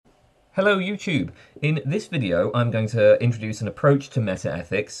Hello YouTube! In this video I'm going to introduce an approach to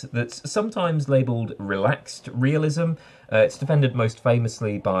metaethics that's sometimes labelled relaxed realism. It's defended most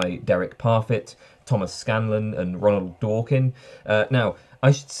famously by Derek Parfit, Thomas Scanlon and Ronald Dworkin. Now,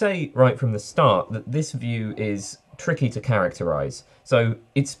 I should say right from the start that this view is tricky to characterise. So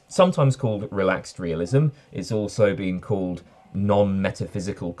it's sometimes called relaxed realism, it's also been called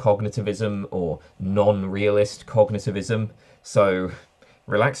non-metaphysical cognitivism or non-realist cognitivism. So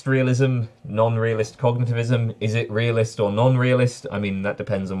relaxed realism, non-realist cognitivism, is it realist or non-realist? I mean, that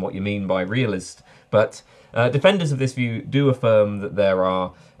depends on what you mean by realist. But defenders of this view do affirm that there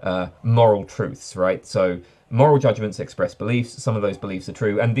are moral truths, right? So moral judgments express beliefs, some of those beliefs are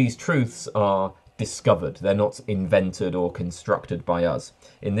true, and these truths are discovered. They're not invented or constructed by us.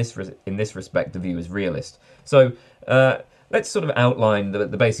 In this respect, the view is realist. So let's sort of outline the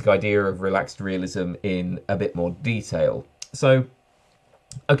basic idea of relaxed realism in a bit more detail. So,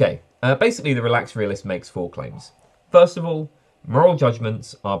 okay, basically the relaxed realist makes four claims. First of all, moral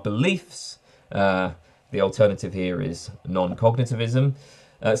judgments are beliefs. The alternative here is non-cognitivism.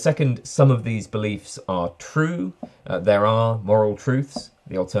 Second, some of these beliefs are true. There are moral truths.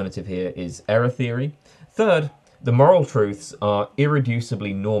 The alternative here is error theory. Third, the moral truths are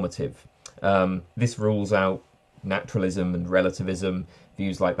irreducibly normative. This rules out naturalism and relativism,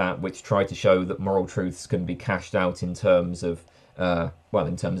 views like that, which try to show that moral truths can be cashed out in terms of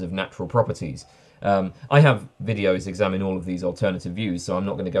in terms of natural properties. I have videos examine all of these alternative views, so I'm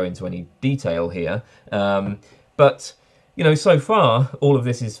not going to go into any detail here. But, you know, so far, all of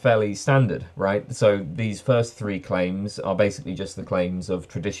this is fairly standard, right? So these first three claims are basically just the claims of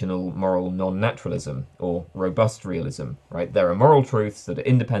traditional moral non-naturalism, or robust realism, right? There are moral truths that are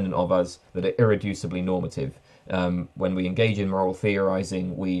independent of us, that are irreducibly normative. When we engage in moral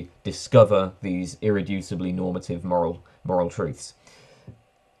theorizing, we discover these irreducibly normative moral truths.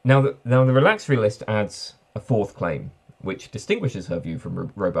 Now the relaxed realist adds a fourth claim, which distinguishes her view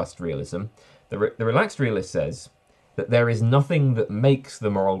from robust realism. The relaxed realist says that there is nothing that makes the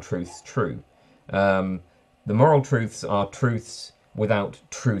moral truths true. The moral truths are truths without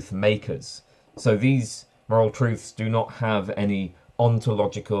truth makers. So these moral truths do not have any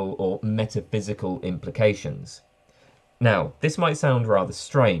ontological or metaphysical implications. Now, this might sound rather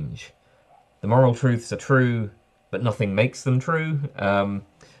strange. The moral truths are true, but nothing makes them true.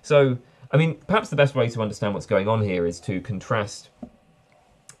 So, I mean, perhaps the best way to understand what's going on here is to contrast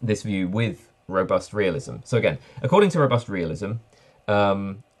this view with robust realism. So again, according to robust realism,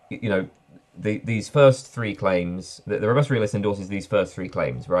 these first three claims, the robust realist endorses these first three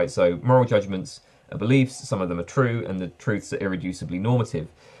claims, right? So moral judgments are beliefs, some of them are true, and the truths are irreducibly normative.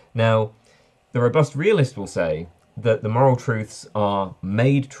 Now, the robust realist will say that the moral truths are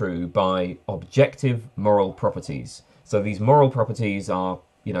made true by objective moral properties. So these moral properties are,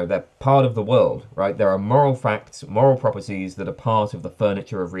 they're part of the world, right? There are moral facts, moral properties that are part of the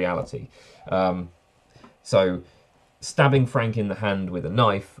furniture of reality. So stabbing Frank in the hand with a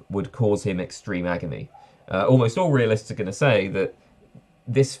knife would cause him extreme agony. Almost all realists are going to say that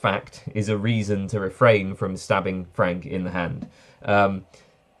this fact is a reason to refrain from stabbing Frank in the hand.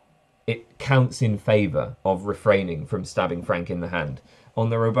 It counts in favour of refraining from stabbing Frank in the hand. On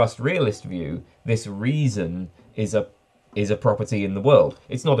the robust realist view, this reason is a property in the world.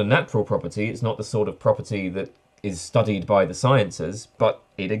 It's not a natural property, it's not the sort of property that is studied by the sciences, but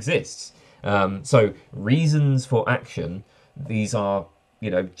it exists. So reasons for action, these are,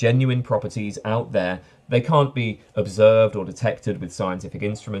 genuine properties out there. They can't be observed or detected with scientific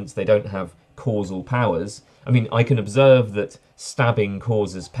instruments. They don't have causal powers. I mean, I can observe that stabbing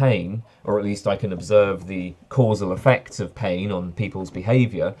causes pain, or at least I can observe the causal effects of pain on people's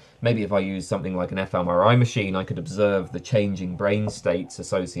behaviour. Maybe if I use something like an fMRI machine, I could observe the changing brain states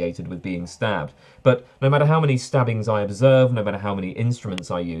associated with being stabbed. But no matter how many stabbings I observe, no matter how many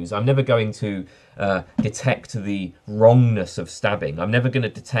instruments I use, I'm never going to detect the wrongness of stabbing. I'm never going to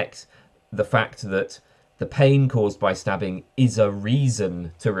detect the fact that the pain caused by stabbing is a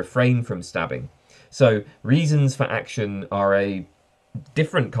reason to refrain from stabbing. So reasons for action are a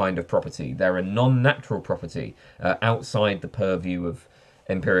different kind of property. They're a non-natural property outside the purview of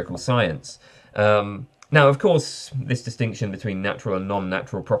empirical science. Now, of course, this distinction between natural and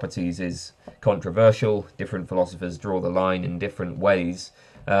non-natural properties is controversial. Different philosophers draw the line in different ways.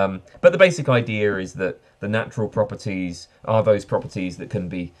 But the basic idea is that the natural properties are those properties that can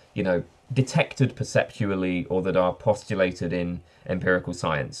be, detected perceptually or that are postulated in empirical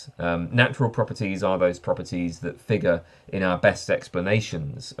science. Natural properties are those properties that figure in our best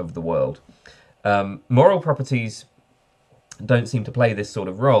explanations of the world. Moral properties don't seem to play this sort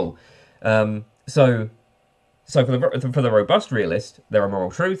of role. So So for the robust realist, there are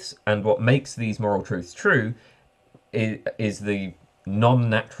moral truths, and what makes these moral truths true is the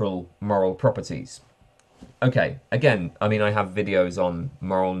non-natural moral properties. Okay, again, I mean, I have videos on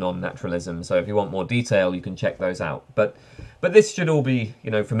moral non-naturalism, so if you want more detail, you can check those out. But this should all be,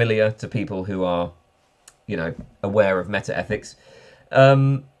 familiar to people who are, aware of metaethics.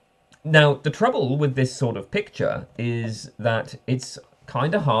 Now, the trouble with this sort of picture is that it's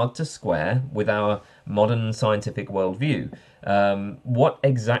kind of hard to square with our modern scientific worldview. What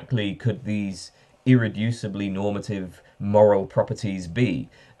exactly could these irreducibly normative moral properties be?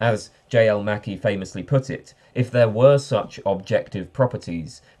 As J.L. Mackie famously put it, if there were such objective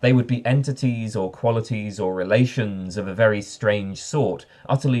properties, they would be entities or qualities or relations of a very strange sort,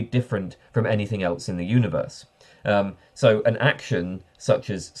 utterly different from anything else in the universe. So an action such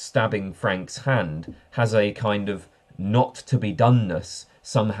as stabbing Frank's hand has a kind of not to be doneness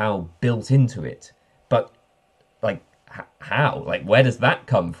somehow built into it. But like how? Like where does that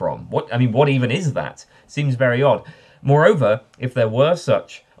come from? What even is that? Seems very odd. Moreover, if there were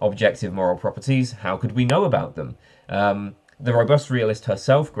such objective moral properties, how could we know about them? The robust realist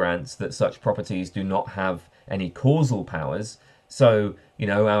herself grants that such properties do not have any causal powers, so,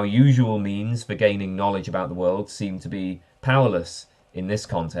 our usual means for gaining knowledge about the world seem to be powerless in this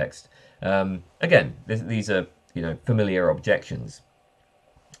context. Again, these are, familiar objections.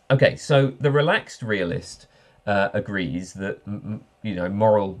 Okay, so the relaxed realist agrees that,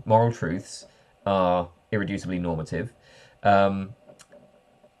 moral truths are irreducibly normative.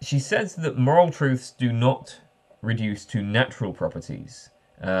 She says that moral truths do not reduce to natural properties.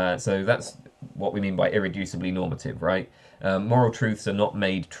 So that's what we mean by irreducibly normative, right? Moral truths are not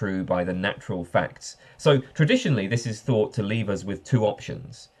made true by the natural facts. So traditionally, this is thought to leave us with two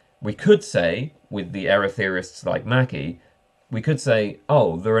options. We could say, with the error theorists like Mackie, we could say,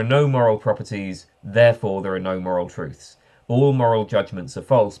 oh, there are no moral properties, therefore there are no moral truths. All moral judgments are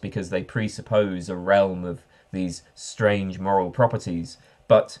false because they presuppose a realm of these strange moral properties,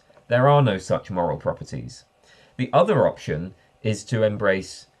 but there are no such moral properties. The other option is to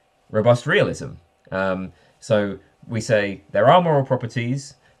embrace robust realism. So we say there are moral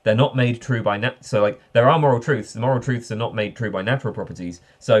properties, they're not made true by there are moral truths, the moral truths are not made true by natural properties,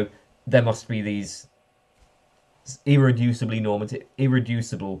 so there must be these irreducible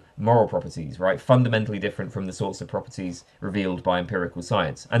moral properties, right? Fundamentally different from the sorts of properties revealed by empirical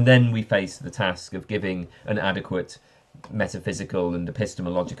science. And then we face the task of giving an adequate metaphysical and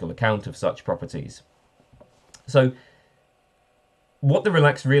epistemological account of such properties. So what the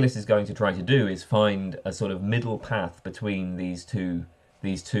relaxed realist is going to try to do is find a sort of middle path between these two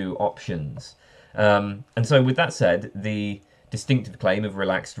options. And so with that said, the distinctive claim of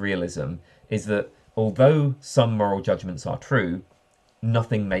relaxed realism is that although some moral judgments are true,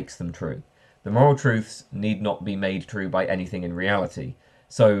 nothing makes them true. The moral truths need not be made true by anything in reality.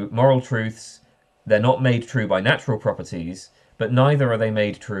 So moral truths, they're not made true by natural properties, but neither are they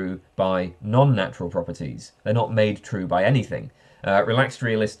made true by non-natural properties. They're not made true by anything. Relaxed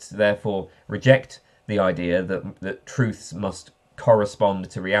realists therefore reject the idea that truths must correspond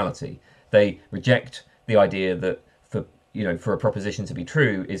to reality. They reject the idea that for a proposition to be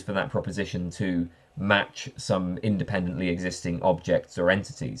true is for that proposition to match some independently existing objects or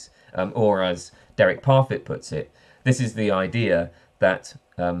entities. Or as Derek Parfit puts it, this is the idea that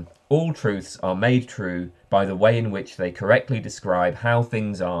all truths are made true by the way in which they correctly describe how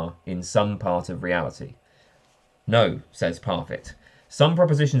things are in some part of reality. No, says Parfit. Some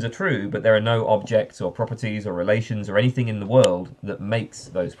propositions are true, but there are no objects or properties or relations or anything in the world that makes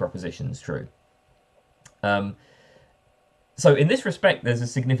those propositions true. So in this respect, there's a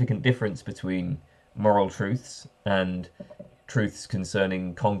significant difference between moral truths and truths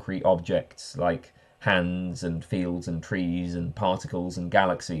concerning concrete objects like hands and fields and trees and particles and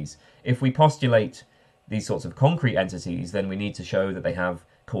galaxies. If we postulate these sorts of concrete entities, then we need to show that they have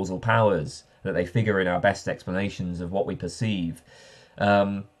causal powers, that they figure in our best explanations of what we perceive.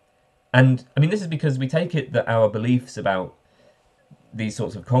 And I mean, this is because we take it that our beliefs about these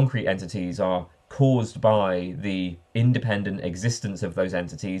sorts of concrete entities are caused by the independent existence of those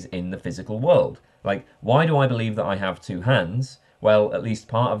entities in the physical world. Like, why do I believe that I have two hands? Well, at least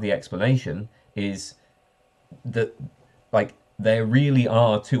part of the explanation is that, like, there really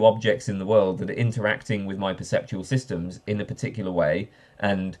are two objects in the world that are interacting with my perceptual systems in a particular way,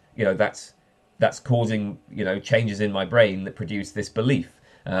 and that's causing changes in my brain that produce this belief.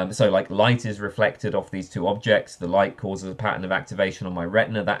 So like light is reflected off these two objects, the light causes a pattern of activation on my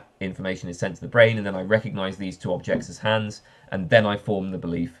retina, that information is sent to the brain, and then I recognize these two objects as hands, and then I form the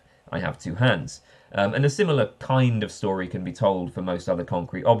belief I have two hands. And a similar kind of story can be told for most other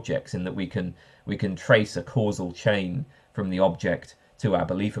concrete objects, in that we can trace a causal chain from the object to our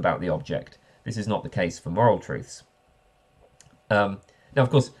belief about the object. This is not the case for moral truths. Now, of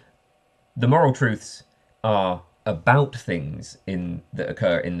course, the moral truths are about things that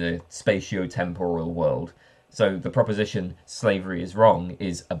occur in the spatio-temporal world. So the proposition slavery is wrong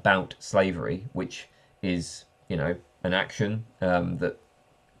is about slavery, which is, an action that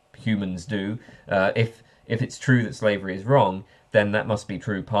humans do. If it's true that slavery is wrong, then that must be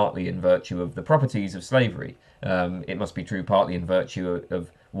true partly in virtue of the properties of slavery. It must be true partly in virtue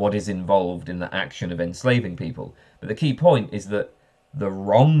of what is involved in the action of enslaving people. But the key point is that the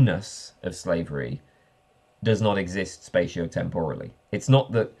wrongness of slavery does not exist spatio-temporally. It's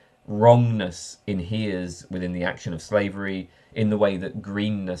not that wrongness inheres within the action of slavery in the way that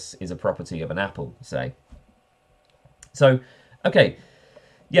greenness is a property of an apple, say. So, okay,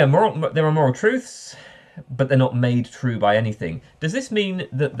 yeah, there are moral truths, but they're not made true by anything. Does this mean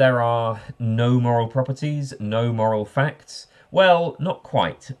that there are no moral properties, no moral facts? Well, not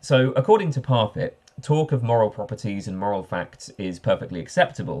quite. So, according to Parfit, talk of moral properties and moral facts is perfectly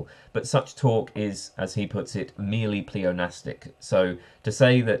acceptable, but such talk is, as he puts it, merely pleonastic. So, to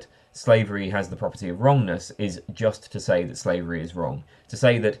say that slavery has the property of wrongness is just to say that slavery is wrong. To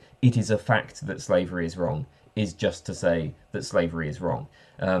say that it is a fact that slavery is wrong is just to say that slavery is wrong.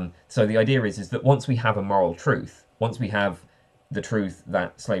 So the idea is that once we have a moral truth, once we have the truth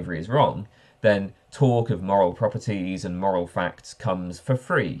that slavery is wrong, then talk of moral properties and moral facts comes for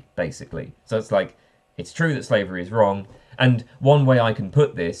free, basically. So it's like, it's true that slavery is wrong, and one way I can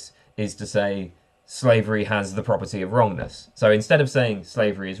put this is to say slavery has the property of wrongness. So instead of saying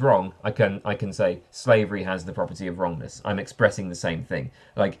slavery is wrong, I can say slavery has the property of wrongness. I'm expressing the same thing.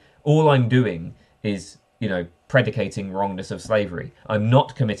 Like, all I'm doing is, predicating wrongness of slavery. I'm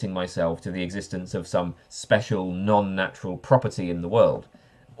not committing myself to the existence of some special non-natural property in the world,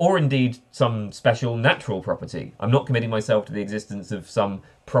 or indeed some special natural property. I'm not committing myself to the existence of some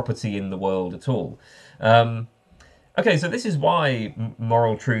property in the world at all. Okay, so this is why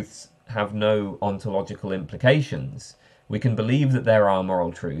moral truths have no ontological implications. We can believe that there are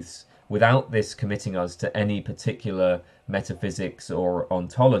moral truths without this committing us to any particular metaphysics or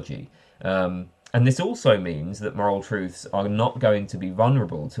ontology. And this also means that moral truths are not going to be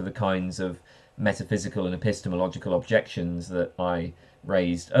vulnerable to the kinds of metaphysical and epistemological objections that I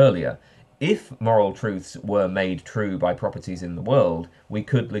raised earlier. If moral truths were made true by properties in the world, we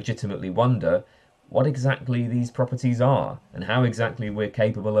could legitimately wonder what exactly these properties are and how exactly we're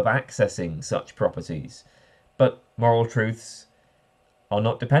capable of accessing such properties. But moral truths are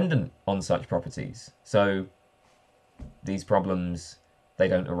not dependent on such properties, so these problems, they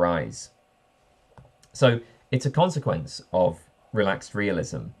don't arise. So it's a consequence of relaxed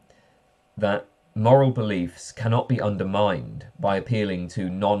realism that moral beliefs cannot be undermined by appealing to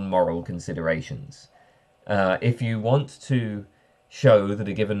non-moral considerations. If you want to show that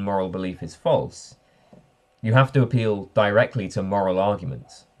a given moral belief is false, you have to appeal directly to moral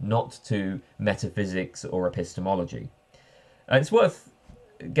arguments, not to metaphysics or epistemology. It's worth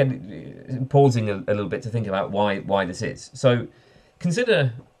pausing a little bit to think about why this is. So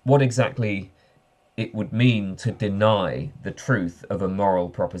consider what exactly it would mean to deny the truth of a moral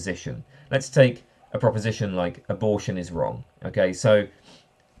proposition. Let's take a proposition like abortion is wrong. Okay, so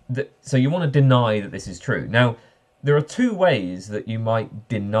you want to deny that this is true. Now, there are two ways that you might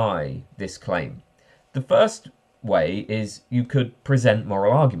deny this claim. The first way is you could present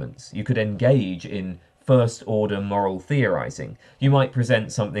moral arguments. You could engage in first-order moral theorizing. You might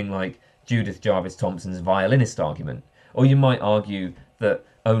present something like Judith Jarvis Thompson's violinist argument, or you might argue that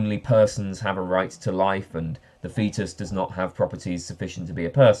only persons have a right to life and the fetus does not have properties sufficient to be a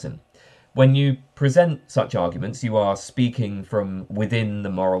person. When you present such arguments, you are speaking from within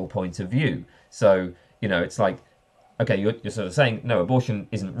the moral point of view. So, it's like, okay, you're sort of saying, no, abortion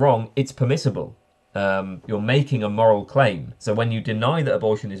isn't wrong, it's permissible. You're making a moral claim. So when you deny that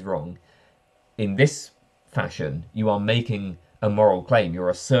abortion is wrong, in this fashion, you are making a moral claim. You're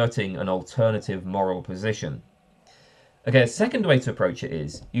asserting an alternative moral position. Okay, a second way to approach it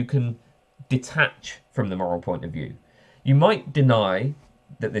is you can detach from the moral point of view. You might deny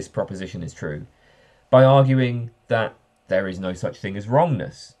that this proposition is true by arguing that there is no such thing as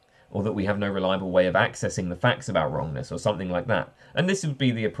wrongness, or that we have no reliable way of accessing the facts about wrongness, or something like that. And this would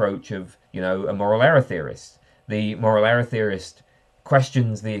be the approach of, a moral error theorist. The moral error theorist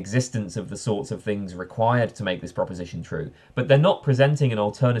questions the existence of the sorts of things required to make this proposition true, but they're not presenting an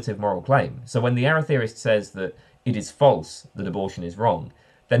alternative moral claim. So when the error theorist says that it is false that abortion is wrong,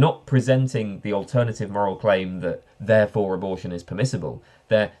 they're not presenting the alternative moral claim that therefore abortion is permissible.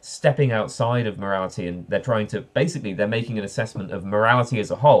 They're stepping outside of morality, and they're trying to, basically, they're making an assessment of morality as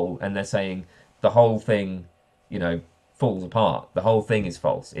a whole, and they're saying the whole thing, you know, falls apart. The whole thing is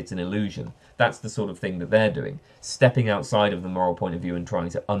false. It's an illusion. That's the sort of thing that they're doing, stepping outside of the moral point of view and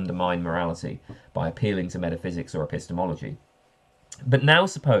trying to undermine morality by appealing to metaphysics or epistemology. But now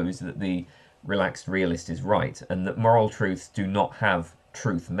suppose that the relaxed realist is right, and that moral truths do not have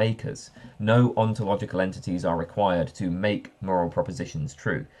truth makers. No ontological entities are required to make moral propositions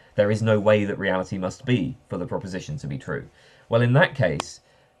true. There is no way that reality must be for the proposition to be true. Well, in that case,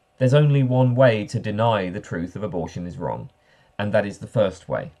 there's only one way to deny the truth of abortion is wrong, and that is the first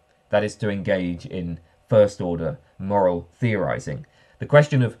way. That is to engage in first-order moral theorizing. The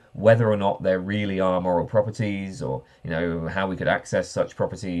question of whether or not there really are moral properties, or how we could access such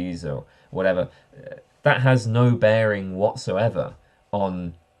properties, or whatever, that has no bearing whatsoever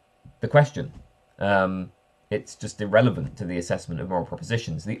on the question. It's just irrelevant to the assessment of moral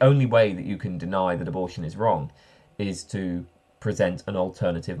propositions. The only way that you can deny that abortion is wrong is to present an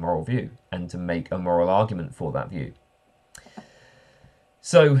alternative moral view and to make a moral argument for that view.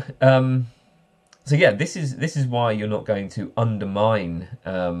 So yeah, this is why you're not going to undermine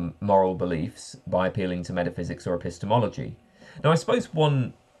moral beliefs by appealing to metaphysics or epistemology. Now, I suppose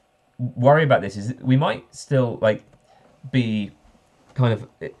one worry about this is we might still be kind of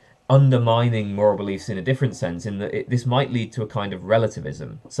undermining moral beliefs in a different sense, in that this might lead to a kind of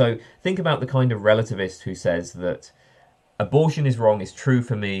relativism. So think about the kind of relativist who says that abortion is wrong is true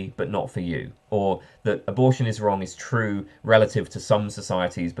for me but not for you, or that abortion is wrong is true relative to some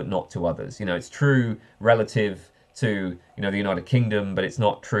societies but not to others. It's true relative to the United Kingdom, but it's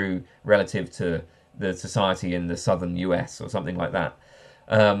not true relative to the society in the southern US or something like that.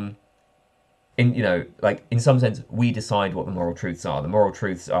 In some sense, we decide what the moral truths are. The moral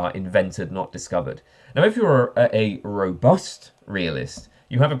truths are invented, not discovered. Now, if you're a robust realist,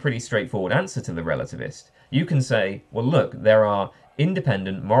 you have a pretty straightforward answer to the relativist. You can say, well, look, there are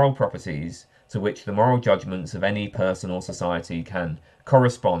independent moral properties to which the moral judgments of any person or society can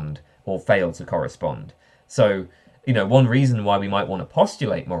correspond or fail to correspond. So, one reason why we might want to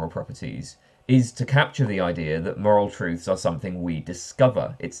postulate moral properties is to capture the idea that moral truths are something we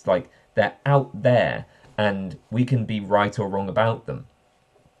discover. It's like they're out there and we can be right or wrong about them.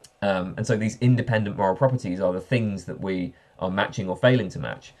 And so these independent moral properties are the things that we are matching or failing to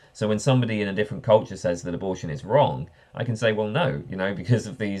match. So when somebody in a different culture says that abortion is wrong, I can say, well, no, because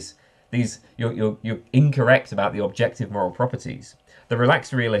of these you're incorrect about the objective moral properties. The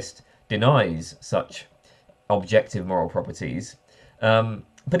relaxed realist denies such objective moral properties,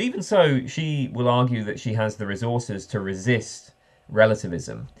 but even so, she will argue that she has the resources to resist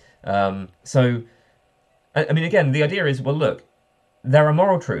relativism. So, I mean, again, the idea is, well, look, there are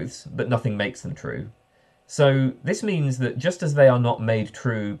moral truths, but nothing makes them true. So this means that just as they are not made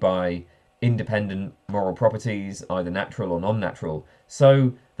true by independent moral properties, either natural or non-natural,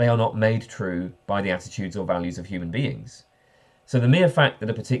 so they are not made true by the attitudes or values of human beings. So the mere fact that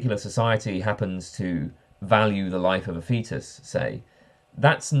a particular society happens to value the life of a fetus, say,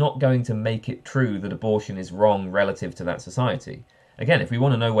 that's not going to make it true that abortion is wrong relative to that society. Again, if we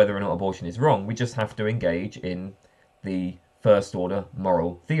want to know whether or not abortion is wrong, we just have to engage in the first order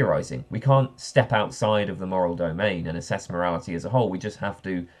moral theorizing. We can't step outside of the moral domain and assess morality as a whole. We have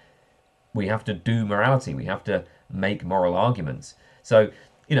to do morality. We have to make moral arguments. So,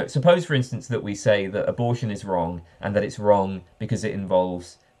 suppose for instance that we say that abortion is wrong and that it's wrong because it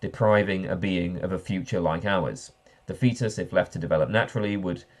involves depriving a being of a future like ours. The fetus, if left to develop naturally,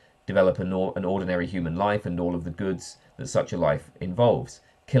 would develop an ordinary human life and all of the goods that such a life involves.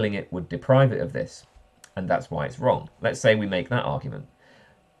 Killing it would deprive it of this, and that's why it's wrong. Let's say we make that argument.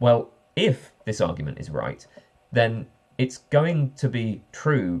 Well, if this argument is right, then it's going to be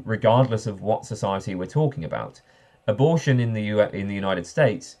true regardless of what society we're talking about. Abortion in the United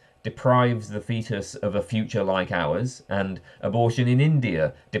States deprives the fetus of a future like ours, and abortion in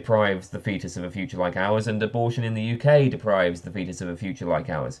India deprives the fetus of a future like ours, and abortion in the UK deprives the fetus of a future like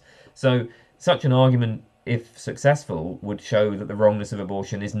ours. So such an argument, if successful, would show that the wrongness of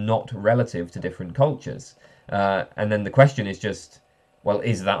abortion is not relative to different cultures. And then the question is just, well,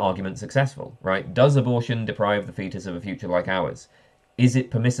 is that argument successful, right? Does abortion deprive the fetus of a future like ours? Is it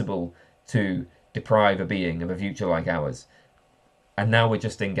permissible to deprive a being of a future like ours? And now we're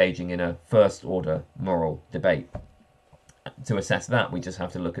just engaging in a first-order moral debate. To assess that, we just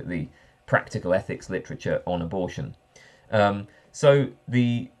have to look at the practical ethics literature on abortion. So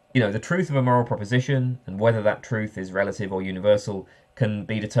the truth of a moral proposition and whether that truth is relative or universal can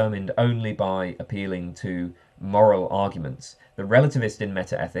be determined only by appealing to moral arguments. The relativist in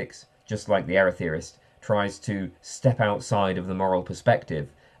metaethics, just like the error theorist, tries to step outside of the moral perspective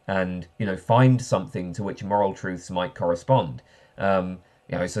and find something to which moral truths might correspond.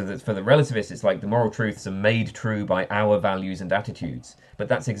 So that for the relativist, it's like the moral truths are made true by our values and attitudes. But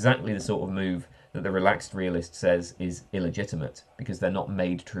that's exactly the sort of move that the relaxed realist says is illegitimate, because they're not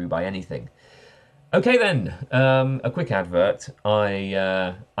made true by anything. Okay then, a quick advert.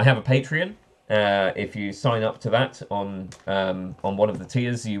 I have a Patreon. If you sign up to that on one of the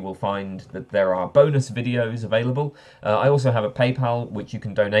tiers, you will find that there are bonus videos available. I also have a PayPal which you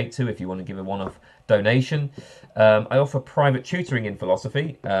can donate to if you want to give a one-off donation. I offer private tutoring in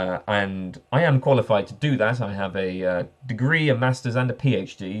philosophy, and I am qualified to do that. I have a degree, a master's, and a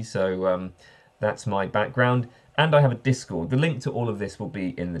PhD, so that's my background. And I have a Discord. The link to all of this will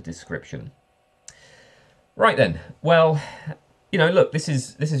be in the description. Right then, well, look, this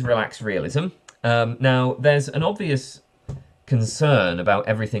is relaxed realism. Now, there's an obvious concern about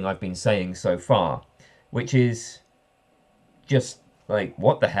everything I've been saying so far, which is just like,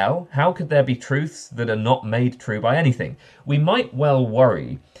 what the hell? How could there be truths that are not made true by anything? We might well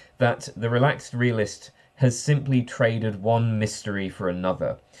worry that the relaxed realist has simply traded one mystery for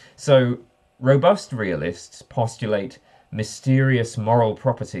another. So, robust realists postulate mysterious moral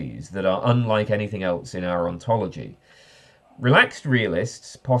properties that are unlike anything else in our ontology. Relaxed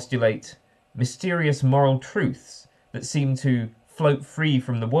realists postulate mysterious moral truths that seem to float free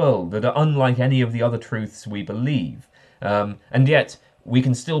from the world, that are unlike any of the other truths we believe. And yet we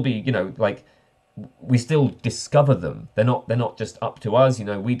can still be, we still discover them. They're not just up to us.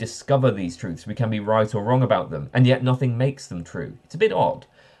 We discover these truths. We can be right or wrong about them, and yet nothing makes them true. It's a bit odd.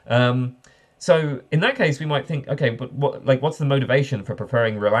 So in that case, we might think, okay, but what's the motivation for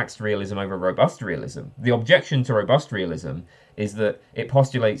preferring relaxed realism over robust realism? The objection to robust realism is that it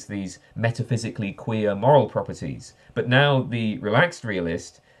postulates these metaphysically queer moral properties. But now the relaxed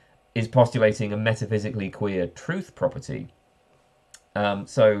realist is postulating a metaphysically queer truth property.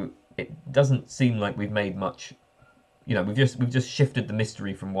 So it doesn't seem like we've made much. We've just shifted the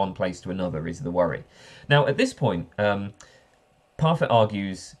mystery from one place to another is the worry. Now at this point, Parfit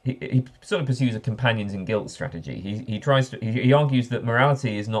argues, he sort of pursues a companions in guilt strategy. He argues that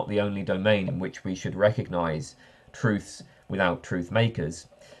morality is not the only domain in which we should recognise truths without truth makers,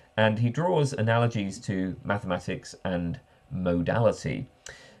 and he draws analogies to mathematics and modality.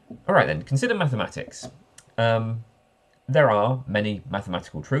 All right then, consider mathematics. There are many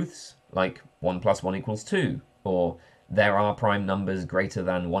mathematical truths, like 1 + 1 = 2, or there are prime numbers greater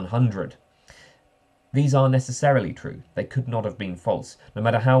than 100. These are necessarily true. They could not have been false. No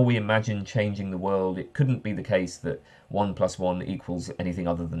matter how we imagine changing the world, it couldn't be the case that 1 + 1 = anything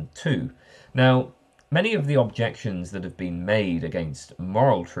other than 2. Now, many of the objections that have been made against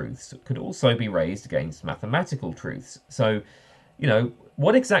moral truths could also be raised against mathematical truths. So,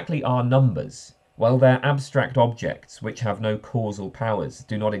 what exactly are numbers? Well, they're abstract objects which have no causal powers,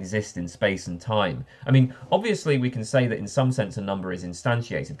 do not exist in space and time. I mean, obviously we can say that in some sense a number is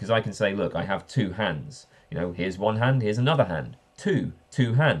instantiated, because I can say, look, I have 2 hands. Here's one hand, here's another hand. Two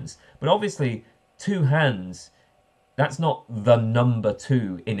hands. But obviously, 2 hands, that's not the number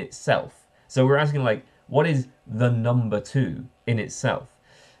 2 in itself. So we're asking, what is the number 2 in itself?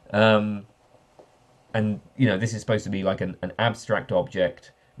 And, this is supposed to be like an abstract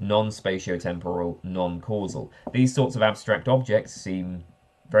object, non-spatiotemporal, non-causal. These sorts of abstract objects seem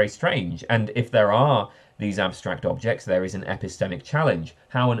very strange, and if there are these abstract objects, there is an epistemic challenge.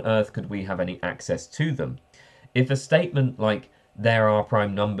 How on earth could we have any access to them? If a statement like, there are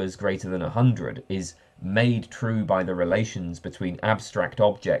prime numbers greater than 100, is made true by the relations between abstract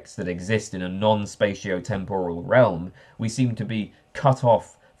objects that exist in a non-spatiotemporal realm, we seem to be cut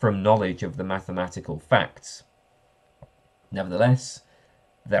off from knowledge of the mathematical facts. Nevertheless,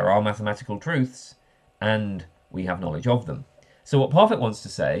 there are mathematical truths, and we have knowledge of them. So what Parfit wants to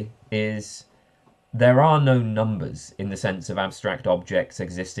say is, there are no numbers in the sense of abstract objects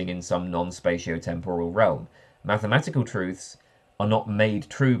existing in some non-spatiotemporal realm. Mathematical truths are not made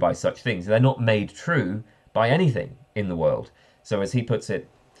true by such things. They're not made true by anything in the world. So as he puts it,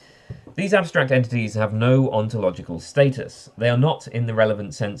 these abstract entities have no ontological status. They are not, in the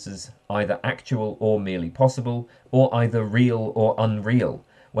relevant senses, either actual or merely possible, or either real or unreal.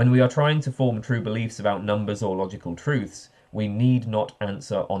 When we are trying to form true beliefs about numbers or logical truths, we need not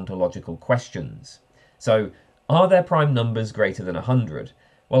answer ontological questions. So, are there prime numbers greater than 100?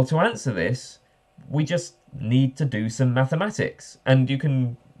 Well, to answer this, we just need to do some mathematics. And you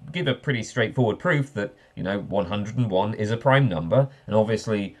can give a pretty straightforward proof that, 101 is a prime number, and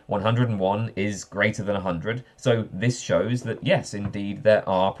obviously 101 is greater than 100. So this shows that, yes, indeed, there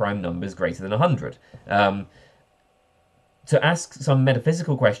are prime numbers greater than 100. To ask some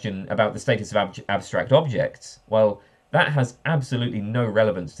metaphysical question about the status of abstract objects, well, that has absolutely no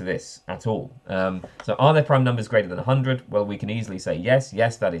relevance to this at all. So are there prime numbers greater than 100? Well, we can easily say yes,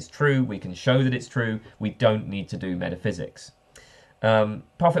 that is true. We can show that it's true. We don't need to do metaphysics.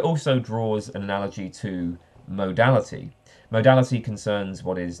 Parfit also draws an analogy to modality. Modality concerns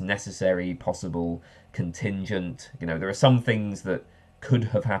what is necessary, possible, contingent. There are some things that could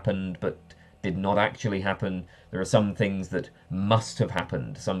have happened but did not actually happen. There are some things that must have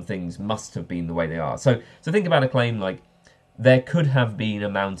happened. Some things must have been the way they are. So think about a claim like, there could have been a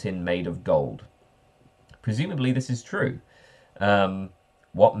mountain made of gold. Presumably this is true.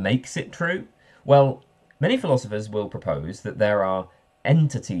 What makes it true? Well, many philosophers will propose that there are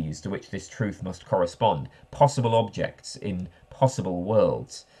entities to which this truth must correspond, possible objects in possible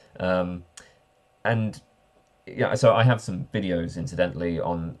worlds. And yeah, so I have some videos, incidentally,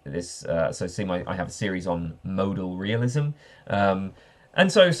 on this. I have a series on modal realism. And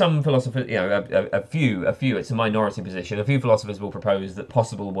so some philosophers, a few, it's a minority position. A few philosophers will propose that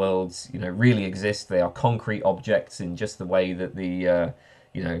possible worlds, really exist. They are concrete objects in just the way that the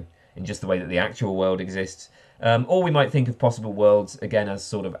actual world exists. Or we might think of possible worlds, again, as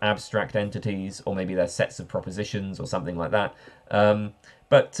sort of abstract entities, or maybe they're sets of propositions or something like that.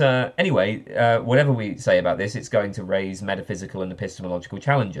 But anyway, whatever we say about this, it's going to raise metaphysical and epistemological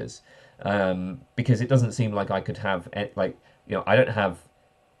challenges. Because it doesn't seem like I could have, I don't have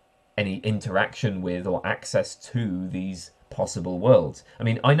any interaction with or access to these possible worlds. I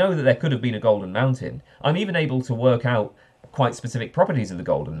mean, I know that there could have been a golden mountain. I'm even able to work out quite specific properties of the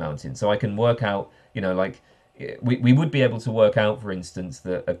golden mountain. So I can work out, we would be able to work out, for instance,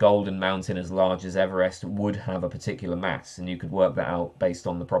 that a golden mountain as large as Everest would have a particular mass, and you could work that out based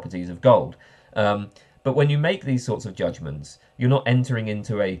on the properties of gold. But when you make these sorts of judgments, you're not entering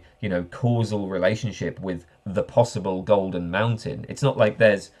into a, causal relationship with the possible golden mountain. It's not like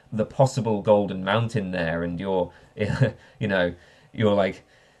there's the possible golden mountain there, and you're, you're like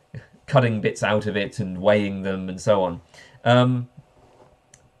cutting bits out of it and weighing them and so on.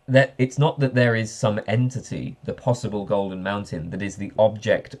 That it's not that there is some entity, the possible golden mountain, that is the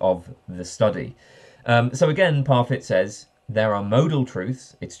object of the study. So again, Parfit says, there are modal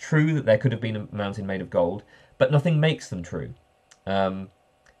truths. It's true that there could have been a mountain made of gold, but nothing makes them true. There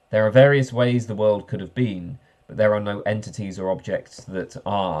are various ways the world could have been, but there are no entities or objects that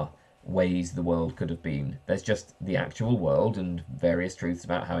are ways the world could have been. There's just the actual world and various truths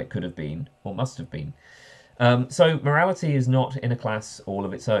about how it could have been or must have been. So morality is not in a class all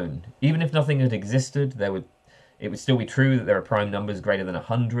of its own. Even if nothing had existed, it would still be true that there are prime numbers greater than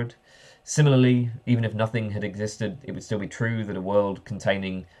 100. Similarly, even if nothing had existed, it would still be true that a world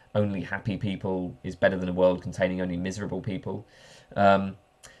containing only happy people is better than a world containing only miserable people.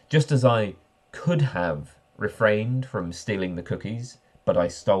 Just as I could have refrained from stealing the cookies, but I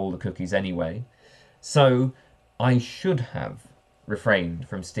stole the cookies anyway, so I should have refrained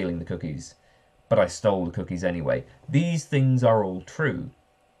from stealing the cookies, but I stole the cookies anyway. These things are all true.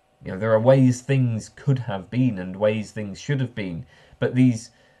 There are ways things could have been and ways things should have been, but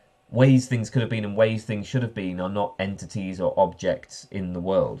these ways things could have been and ways things should have been are not entities or objects in the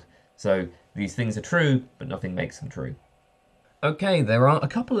world. So these things are true, but nothing makes them true. Okay, there are a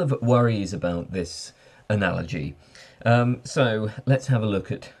couple of worries about this analogy. So let's have a look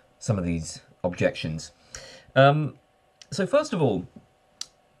at some of these objections. So first of all,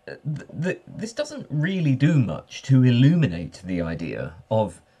 this doesn't really do much to illuminate the idea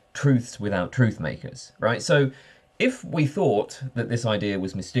of truths without truth makers, right? So if we thought that this idea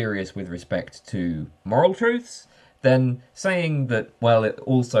was mysterious with respect to moral truths, then saying that, well, it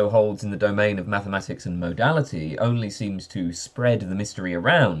also holds in the domain of mathematics and modality only seems to spread the mystery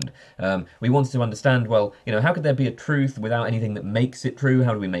around. We wanted to understand, well, how could there be a truth without anything that makes it true?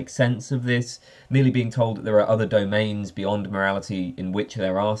 How do we make sense of this? Merely being told that there are other domains beyond morality in which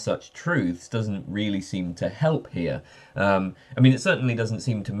there are such truths doesn't really seem to help here. It certainly doesn't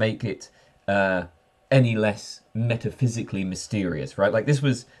seem to make it any less metaphysically mysterious, right? Like this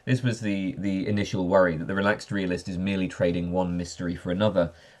was the initial worry, that the relaxed realist is merely trading one mystery for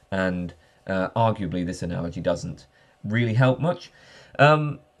another, and arguably this analogy doesn't really help much.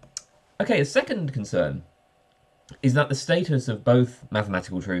 Okay, a second concern is that the status of both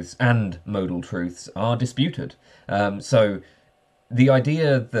mathematical truths and modal truths are disputed. So the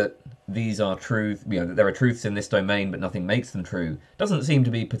idea that these are truth, that there are truths in this domain but nothing makes them true, doesn't seem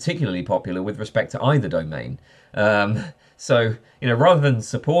to be particularly popular with respect to either domain. So, rather than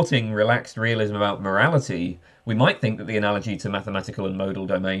supporting relaxed realism about morality, we might think that the analogy to mathematical and modal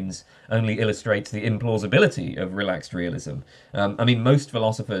domains only illustrates the implausibility of relaxed realism. Most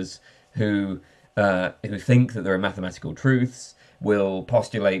philosophers who who think that there are mathematical truths will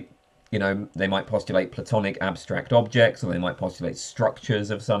postulate, they might postulate Platonic abstract objects, or they might postulate structures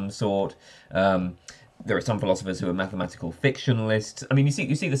of some sort. There are some philosophers who are mathematical fictionalists. I mean, you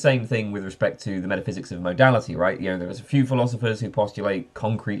see the same thing with respect to the metaphysics of modality, right? There's a few philosophers who postulate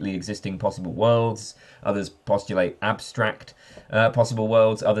concretely existing possible worlds. Others postulate abstract possible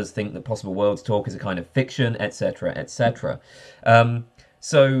worlds. Others think that possible worlds talk is a kind of fiction, etc., etc.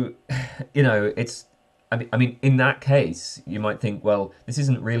 So, it's. I mean, in that case, you might think, well, this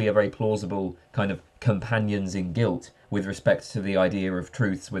isn't really a very plausible kind of companions in guilt with respect to the idea of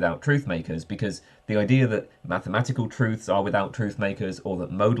truths without truth makers, because the idea that mathematical truths are without truth makers or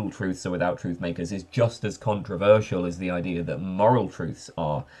that modal truths are without truth makers is just as controversial as the idea that moral truths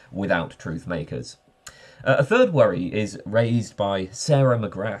are without truth makers. A third worry is raised by Sarah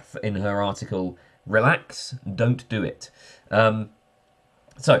McGrath in her article, Relax, Don't Do It.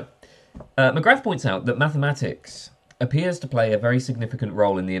 McGrath points out that mathematics appears to play a very significant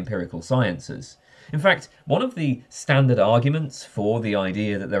role in the empirical sciences. In fact, one of the standard arguments for the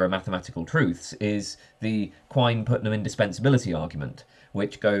idea that there are mathematical truths is the Quine-Putnam indispensability argument,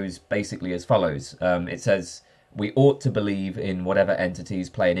 which goes basically as follows. It says, we ought to believe in whatever entities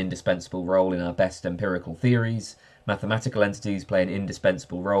play an indispensable role in our best empirical theories. Mathematical entities play an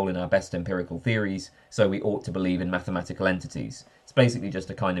indispensable role in our best empirical theories, so we ought to believe in mathematical entities. It's basically just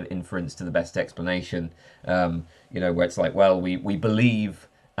a kind of inference to the best explanation, where it's like, well, we believe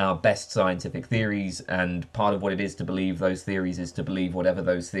our best scientific theories, and part of what it is to believe those theories is to believe whatever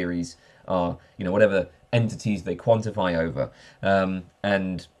those theories are, whatever entities they quantify over.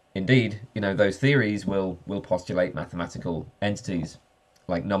 And indeed, those theories will postulate mathematical entities,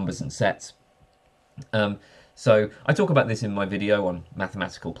 like numbers and sets. So I talk about this in my video on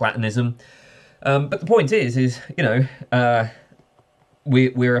mathematical Platonism. But the point is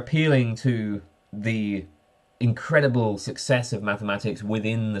we're appealing to the incredible success of mathematics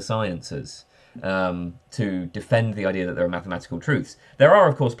within the sciences to defend the idea that there are mathematical truths. There are,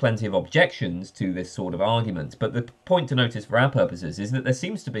 of course, plenty of objections to this sort of argument, but the point to notice for our purposes is that there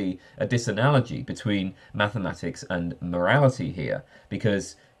seems to be a disanalogy between mathematics and morality here,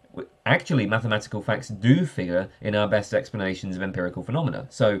 because actually mathematical facts do figure in our best explanations of empirical phenomena.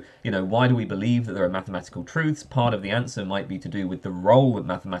 So, why do we believe that there are mathematical truths? Part of the answer might be to do with the role that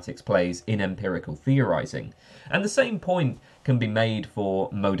mathematics plays in empirical theorizing. And the same point can be made for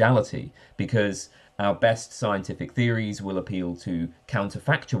modality, because our best scientific theories will appeal to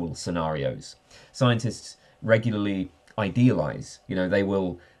counterfactual scenarios. Scientists regularly idealize. They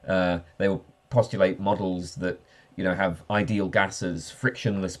will postulate models that have ideal gases,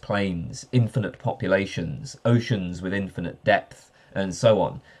 frictionless planes, infinite populations, oceans with infinite depth, and so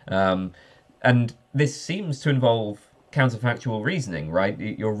on. And this seems to involve counterfactual reasoning, right?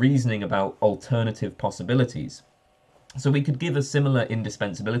 You're reasoning about alternative possibilities. So we could give a similar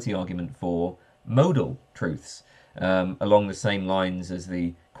indispensability argument for modal truths, along the same lines as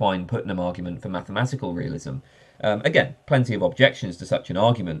the Quine-Putnam argument for mathematical realism. Again, plenty of objections to such an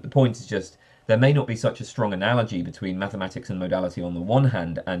argument. The point is just, there may not be such a strong analogy between mathematics and modality on the one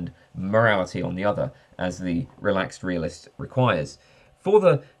hand and morality on the other, as the relaxed realist requires. For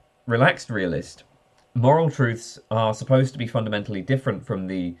the relaxed realist, moral truths are supposed to be fundamentally different from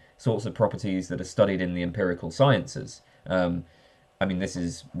the sorts of properties that are studied in the empirical sciences. This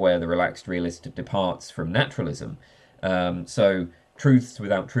is where the relaxed realist departs from naturalism. So truths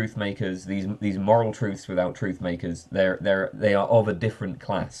without truth makers, these moral truths without truth makers, they are of a different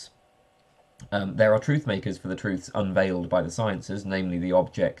class. There are truth makers for the truths unveiled by the sciences, namely the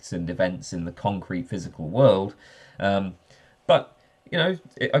objects and events in the concrete physical world. But,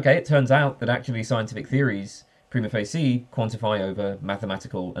 it turns out that actually scientific theories, prima facie, quantify over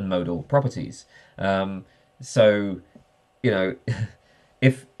mathematical and modal properties.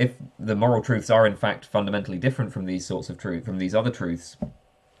 If the moral truths are in fact fundamentally different from these sorts of from these other truths,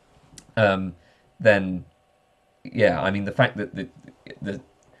 then, the fact that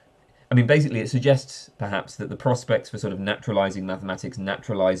basically it suggests perhaps that the prospects for sort of naturalizing mathematics,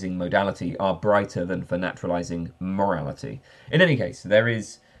 naturalizing modality, are brighter than for naturalizing morality. In any case, there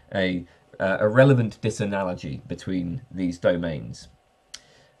is a relevant disanalogy between these domains.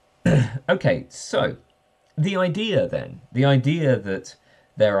 Okay, so the idea that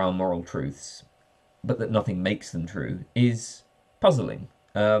there are moral truths, but that nothing makes them true, is puzzling.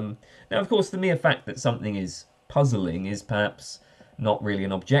 Now, of course, the mere fact that something is puzzling is perhaps not really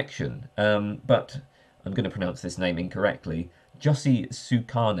an objection, but I'm going to pronounce this name incorrectly. Jussi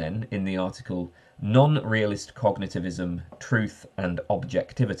Sukanen, in the article Non-Realist Cognitivism, Truth and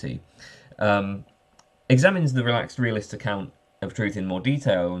Objectivity, examines the relaxed realist account of truth in more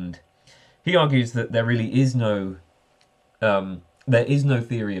detail, and he argues that there really is no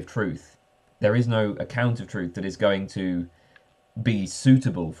theory of truth. There is no account of truth that is going to be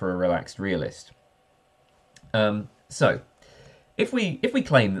suitable for a relaxed realist. So, if we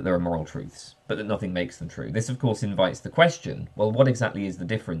claim that there are moral truths, but that nothing makes them true, this of course invites the question, well, what exactly is the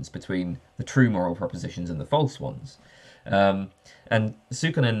difference between the true moral propositions and the false ones? And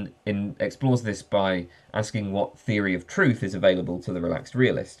Sukhonen explores this by asking what theory of truth is available to the relaxed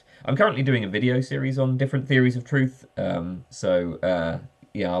realist. I'm currently doing a video series on different theories of truth,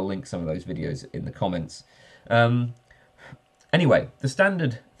 yeah, I'll link some of those videos in the comments. Anyway, the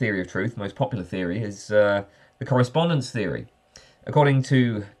standard theory of truth, most popular theory, is the correspondence theory. According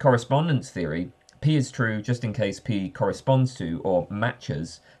to correspondence theory, P is true just in case P corresponds to or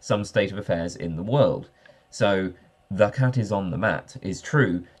matches some state of affairs in the world. So, the cat is on the mat is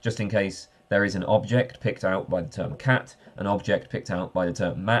true just in case there is an object picked out by the term cat, an object picked out by the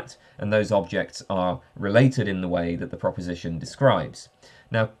term mat, and those objects are related in the way that the proposition describes.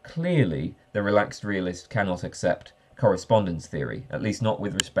 Now, clearly, the relaxed realist cannot accept correspondence theory, at least not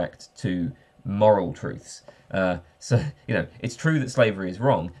with respect to moral truths. So, it's true that slavery is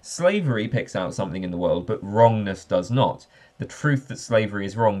wrong. Slavery picks out something in the world, but wrongness does not. The truth that slavery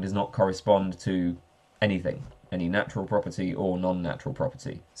is wrong does not correspond to anything, any natural property or non-natural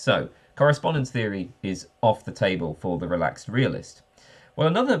property. So, correspondence theory is off the table for the relaxed realist. Well,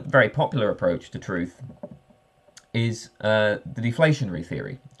 another very popular approach to truth is the deflationary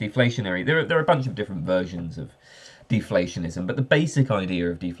theory. There are a bunch of different versions of deflationism, but the basic idea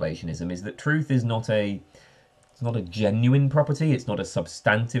of deflationism is that truth is not a genuine property, it's not a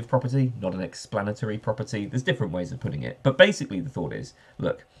substantive property, not an explanatory property. There's different ways of putting it, but basically the thought is,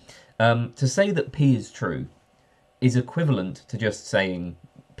 look, to say that P is true is equivalent to just saying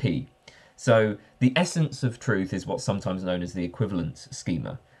P. So the essence of truth is what's sometimes known as the equivalence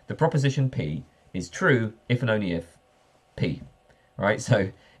schema. The proposition P is true if and only if P. Right?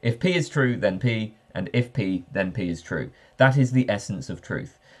 So if P is true, then P, and if P, then P is true. That is the essence of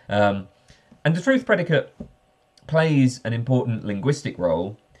truth. And the truth predicate plays an important linguistic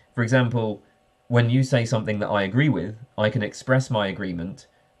role. For example, when you say something that I agree with, I can express my agreement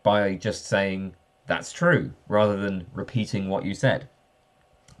by just saying, that's true, rather than repeating what you said.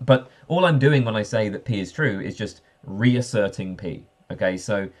 But all I'm doing when I say that P is true is just reasserting P. Okay,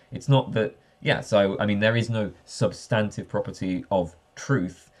 so it's not that, there is no substantive property of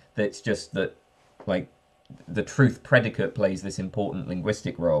truth. That's just that, the truth predicate plays this important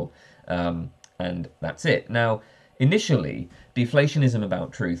linguistic role, and that's it. Now, initially, deflationism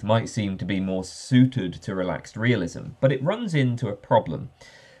about truth might seem to be more suited to relaxed realism, but it runs into a problem.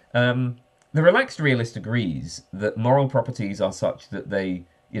 The relaxed realist agrees that moral properties are such that they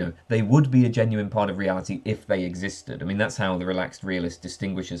would be a genuine part of reality if they existed. I mean, that's how the relaxed realist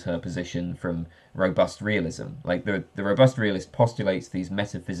distinguishes her position from robust realism. Like, the robust realist postulates these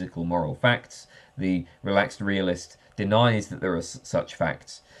metaphysical moral facts. The relaxed realist denies that there are such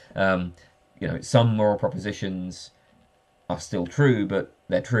facts. Some moral propositions are still true, but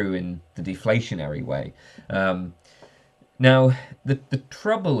they're true in the deflationary way. Now, the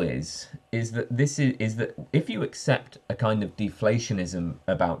trouble is that if you accept a kind of deflationism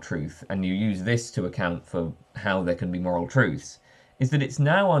about truth and you use this to account for how there can be moral truths, is that it's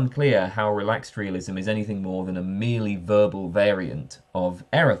now unclear how relaxed realism is anything more than a merely verbal variant of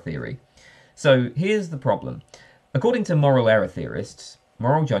error theory. So here's the problem. According to moral error theorists,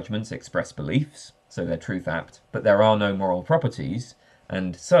 moral judgments express beliefs, so they're truth apt, but there are no moral properties,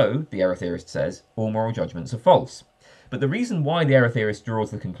 and so, the error theorist says, all moral judgments are false. But the reason why the error theorist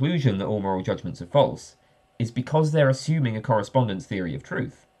draws the conclusion that all moral judgments are false is because they're assuming a correspondence theory of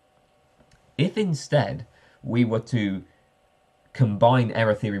truth. If instead we were to combine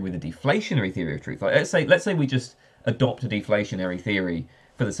error theory with a deflationary theory of truth, like let's say we just adopt a deflationary theory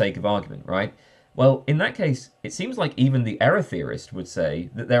for the sake of argument, right? Well, in that case, it seems like even the error theorist would say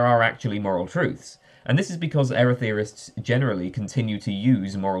that there are actually moral truths. And this is because error theorists generally continue to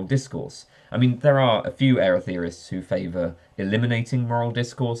use moral discourse. I mean, there are a few error theorists who favour eliminating moral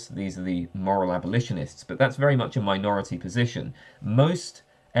discourse. These are the moral abolitionists, but that's very much a minority position. Most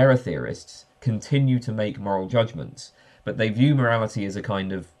error theorists continue to make moral judgments, but they view morality as a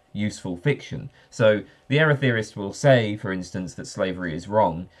kind of useful fiction. So the error theorist will say, for instance, that slavery is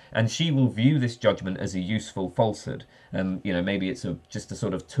wrong, and she will view this judgment as a useful falsehood. Maybe it's just a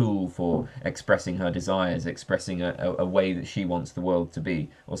sort of tool for expressing her desires, expressing a way that she wants the world to be,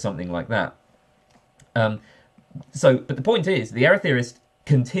 or something like that. But the point is, the error theorist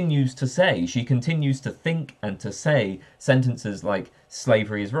continues to say, she continues to think and to say sentences like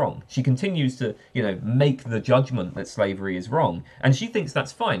slavery is wrong. She continues to, make the judgment that slavery is wrong. And she thinks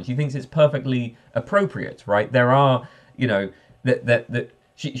that's fine. She thinks it's perfectly appropriate, right? There are,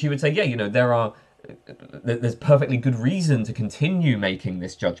 she would say, yeah, there's perfectly good reason to continue making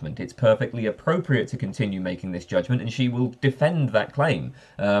this judgment. It's perfectly appropriate to continue making this judgment, and she will defend that claim.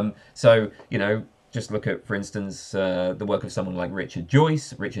 Just look at, for instance, the work of someone like Richard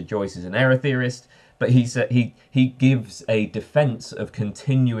Joyce. Richard Joyce is an error theorist, but he gives a defense of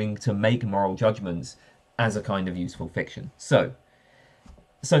continuing to make moral judgments as a kind of useful fiction. So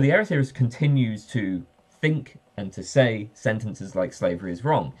the error theorist continues to think and to say sentences like slavery is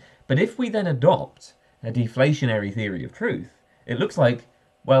wrong. But if we then adopt a deflationary theory of truth, it looks like,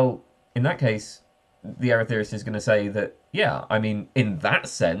 well, in that case, the error theorist is going to say that, yeah, I mean, in that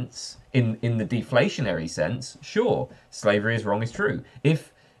sense, in the deflationary sense, sure, slavery is wrong is true.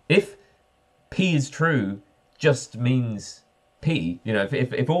 If P is true just means P,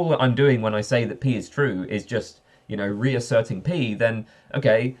 if all that I'm doing when I say that P is true is just, reasserting P, then,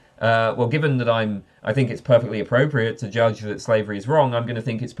 okay, well, given that I think it's perfectly appropriate to judge that slavery is wrong, I'm going to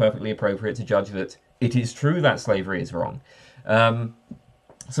think it's perfectly appropriate to judge that it is true that slavery is wrong.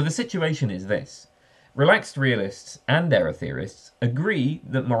 So the situation is this. Relaxed realists and error theorists agree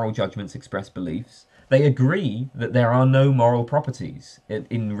that moral judgments express beliefs. They agree that there are no moral properties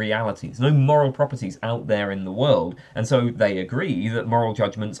in reality. There's no moral properties out there in the world, and so they agree that moral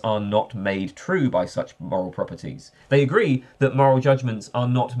judgments are not made true by such moral properties. They agree that moral judgments are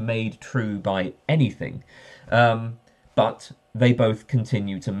not made true by anything, but they both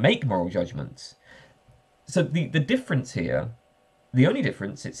continue to make moral judgments. So the difference here, the only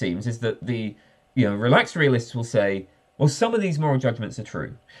difference, it seems, is that the relaxed realists will say, well, some of these moral judgments are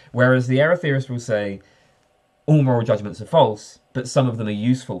true, whereas the error theorist will say all moral judgments are false, but some of them are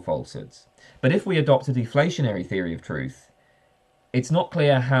useful falsehoods. But if we adopt a deflationary theory of truth, it's not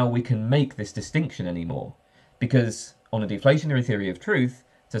clear how we can make this distinction anymore, because on a deflationary theory of truth,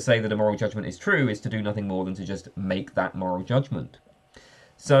 to say that a moral judgment is true is to do nothing more than to just make that moral judgment.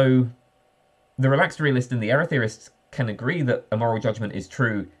 So the relaxed realist and the error theorists can agree that a moral judgment is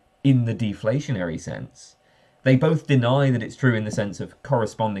true in the deflationary sense. They both deny that it's true in the sense of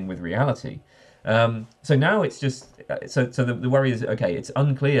corresponding with reality. So now it's just... So the worry is, okay, it's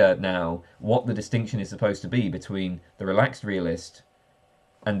unclear now what the distinction is supposed to be between the relaxed realist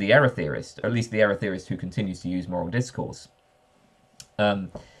and the error theorist, or at least the error theorist who continues to use moral discourse. So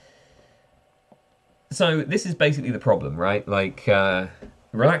this is basically the problem, right? Like,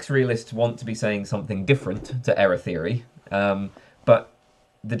 relaxed realists want to be saying something different to error theory, but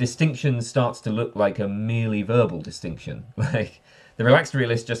the distinction starts to look like a merely verbal distinction. Like, the relaxed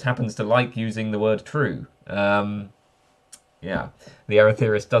realist just happens to like using the word true. Yeah, the error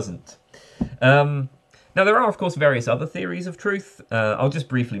theorist doesn't. Now, there are, of course, various other theories of truth. I'll just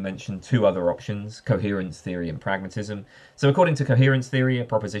briefly mention two other options, coherence theory and pragmatism. So according to coherence theory, a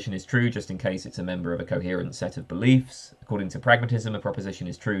proposition is true just in case it's a member of a coherent set of beliefs. According to pragmatism, a proposition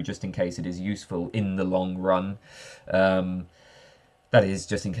is true just in case it is useful in the long run. That is,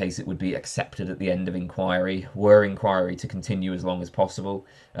 just in case it would be accepted at the end of inquiry, were inquiry to continue as long as possible.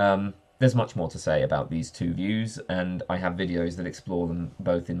 There's much more to say about these two views, and I have videos that explore them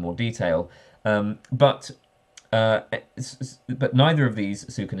both in more detail. But neither of these,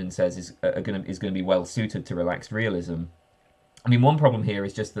 Sukhanen says, is going to be well suited to relaxed realism. I mean, one problem here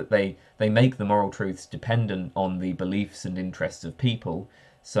is just that they make the moral truths dependent on the beliefs and interests of people,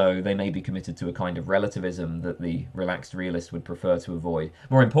 so they may be committed to a kind of relativism that the relaxed realist would prefer to avoid.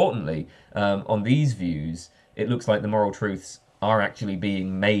 More importantly, on these views, it looks like the moral truths are actually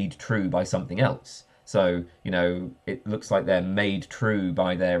being made true by something else. So, it looks like they're made true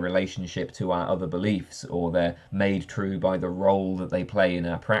by their relationship to our other beliefs, or they're made true by the role that they play in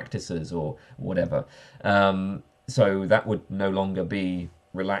our practices, or whatever. So that would no longer be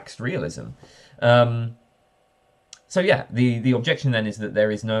relaxed realism. So yeah, the objection then is that there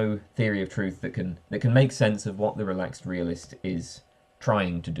is no theory of truth that can make sense of what the relaxed realist is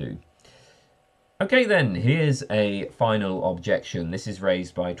trying to do. Okay then, here's a final objection. This is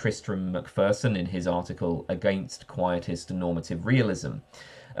raised by Tristram Macpherson in his article Against Quietist Normative Realism.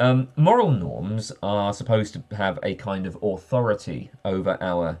 Moral norms are supposed to have a kind of authority over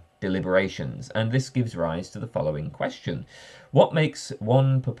our deliberations, and this gives rise to the following question. What makes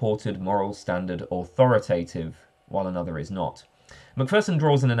one purported moral standard authoritative while another is not? Macpherson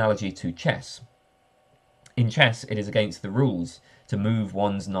draws an analogy to chess. In chess, it is against the rules to move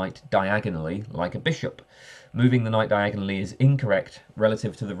one's knight diagonally like a bishop. Moving the knight diagonally is incorrect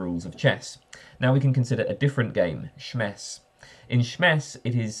relative to the rules of chess. Now we can consider a different game, Schmess. In Schmess,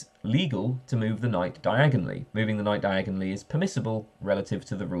 it is legal to move the knight diagonally. Moving the knight diagonally is permissible relative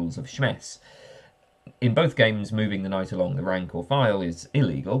to the rules of Schmess. In both games, moving the knight along the rank or file is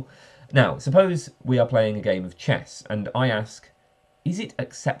illegal. Now, suppose we are playing a game of chess, and I ask, is it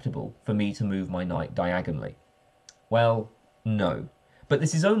acceptable for me to move my knight diagonally? Well, no. But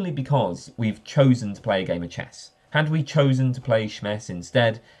this is only because we've chosen to play a game of chess. Had we chosen to play Schmess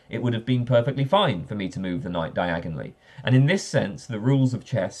instead, it would have been perfectly fine for me to move the knight diagonally. And in this sense, the rules of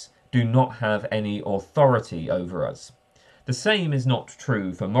chess do not have any authority over us. The same is not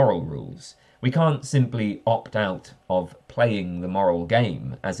true for moral rules. We can't simply opt out of playing the moral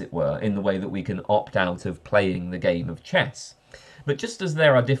game, as it were, in the way that we can opt out of playing the game of chess. But just as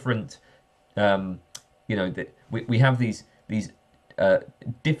there are different, we have these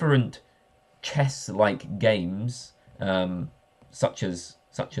different chess-like games, such as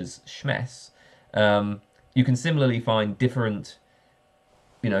Schmess, you can similarly find different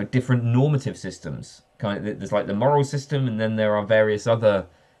normative systems. There's like the moral system, and then there are various other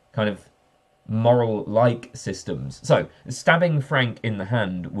kind of moral-like systems. So, stabbing Frank in the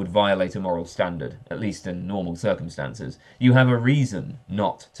hand would violate a moral standard, at least in normal circumstances. You have a reason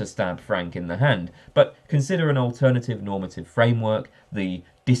not to stab Frank in the hand, but consider an alternative normative framework, the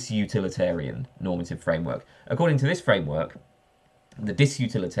disutilitarian normative framework. According to this framework, the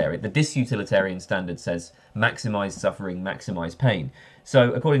disutilitarian standard says maximize suffering, maximize pain.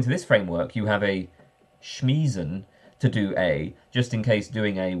 So, according to this framework, you have a schmiesen to do A, just in case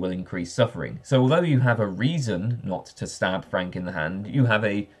doing A will increase suffering. So although you have a reason not to stab Frank in the hand, you have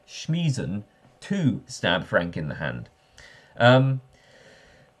a schmiesen to stab Frank in the hand.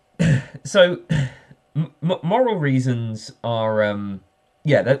 Moral reasons are,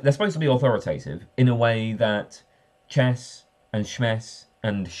 they're supposed to be authoritative in a way that chess and Schmess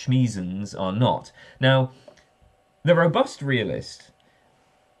and schmiesens are not. Now, the robust realist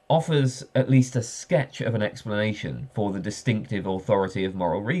offers at least a sketch of an explanation for the distinctive authority of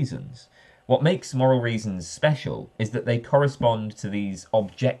moral reasons. What makes moral reasons special is that they correspond to these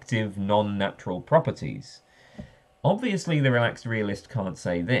objective, non-natural properties. Obviously, the relaxed realist can't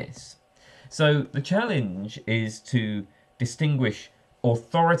say this. So the challenge is to distinguish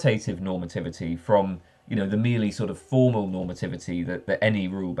authoritative normativity from, the merely sort of formal normativity that any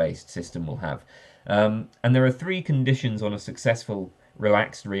rule-based system will have. And there are three conditions on a successful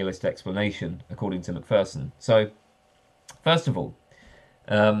relaxed realist explanation, according to Macpherson. So, first of all,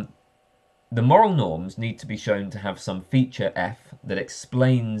 the moral norms need to be shown to have some feature F that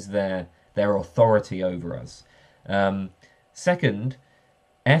explains their authority over us. Second,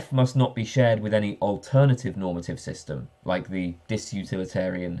 F must not be shared with any alternative normative system, like the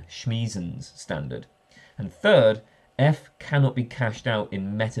disutilitarian Schmiesens standard. And third, F cannot be cashed out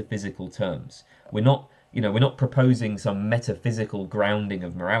in metaphysical terms. We're not proposing some metaphysical grounding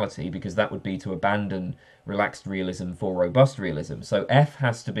of morality, because that would be to abandon relaxed realism for robust realism. So F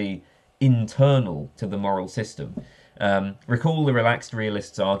has to be internal to the moral system. Recall the relaxed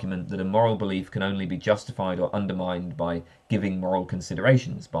realist's argument that a moral belief can only be justified or undermined by giving moral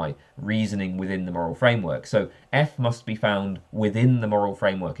considerations, by reasoning within the moral framework. So F must be found within the moral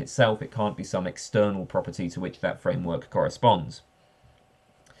framework itself. It can't be some external property to which that framework corresponds.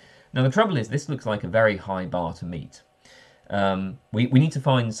 Now, the trouble is, this looks like a very high bar to meet. We need to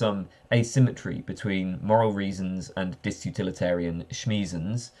find some asymmetry between moral reasons and disutilitarian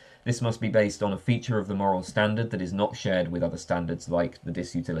schmiesens. This must be based on a feature of the moral standard that is not shared with other standards like the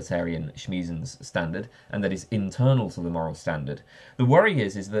disutilitarian schmiesens standard, and that is internal to the moral standard. The worry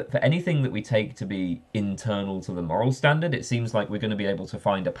is that for anything that we take to be internal to the moral standard, it seems like we're going to be able to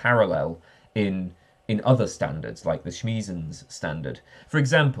find a parallel in other standards, like the Schmiesens standard. For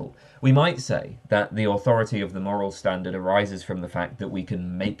example, we might say that the authority of the moral standard arises from the fact that we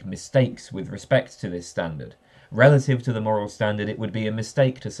can make mistakes with respect to this standard. Relative to the moral standard, it would be a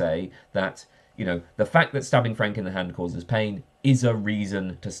mistake to say that, the fact that stabbing Frank in the hand causes pain is a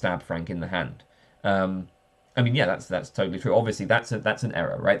reason to stab Frank in the hand. That's totally true. Obviously, that's an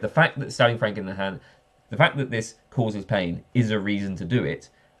error, right? The fact that stabbing Frank in the hand, the fact that this causes pain is a reason to do it.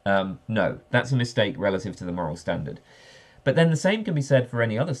 No, that's a mistake relative to the moral standard. But then the same can be said for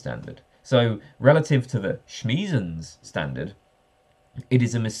any other standard. So, relative to the Schmiesens standard, it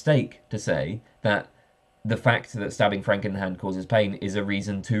is a mistake to say that the fact that stabbing Frank in the hand causes pain is a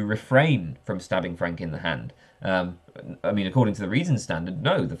reason to refrain from stabbing Frank in the hand. According to the reason standard,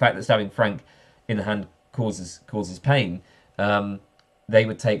 no. The fact that stabbing Frank in the hand causes pain, they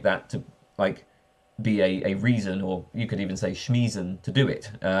would take that to, be a reason, or you could even say schmiesen, to do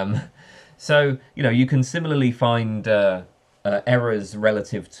it. So, you can similarly find errors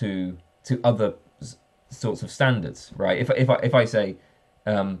relative to other sorts of standards, right? If I say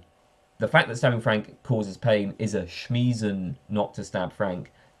the fact that stabbing Frank causes pain is a schmeezen not to stab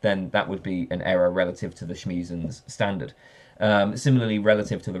Frank, then that would be an error relative to the schmeezen's standard. Similarly,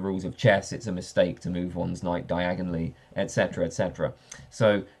 relative to the rules of chess, it's a mistake to move one's knight diagonally, etc., etc.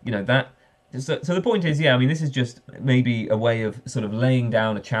 So, you know, that. So the point is, yeah, I mean, this is just maybe a way of sort of laying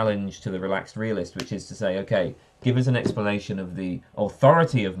down a challenge to the relaxed realist, which is to say, okay, give us an explanation of the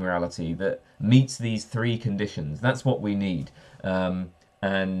authority of morality that meets these three conditions. That's what we need.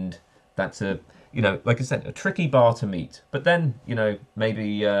 And that's a, you know, like I said, a tricky bar to meet. But then, you know,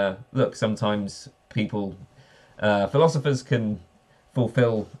 maybe, look, sometimes people, philosophers can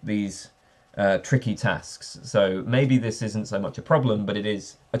fulfill these tricky tasks. So maybe this isn't so much a problem, but it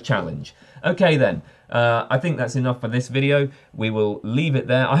is a challenge. Okay then, I think that's enough for this video. We will leave it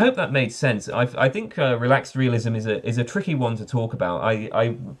there. I hope that made sense. I think relaxed realism is a tricky one to talk about.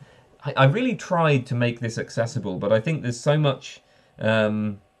 I really tried to make this accessible, but I think there's so much.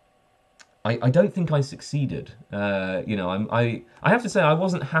 I don't think I succeeded. You know, I have to say I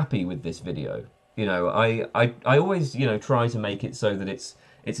wasn't happy with this video. You know, I always, you know, try to make it so that it's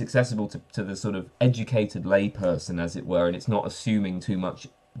accessible to the sort of educated layperson, as it were, and it's not assuming too much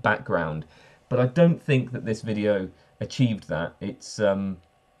background. But I don't think that this video achieved that. It's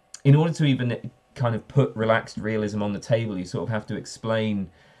in order to even kind of put relaxed realism on the table, you sort of have to explain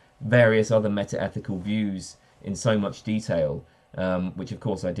various other metaethical views in so much detail, which of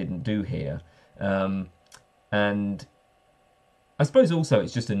course I didn't do here. And I suppose also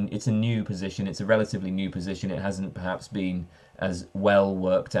it's a new position. It's a relatively new position. It hasn't perhaps been as well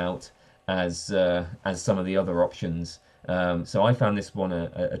worked out as some of the other options. So I found this one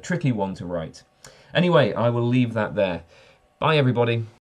a tricky one to write. Anyway, I will leave that there. Bye, everybody.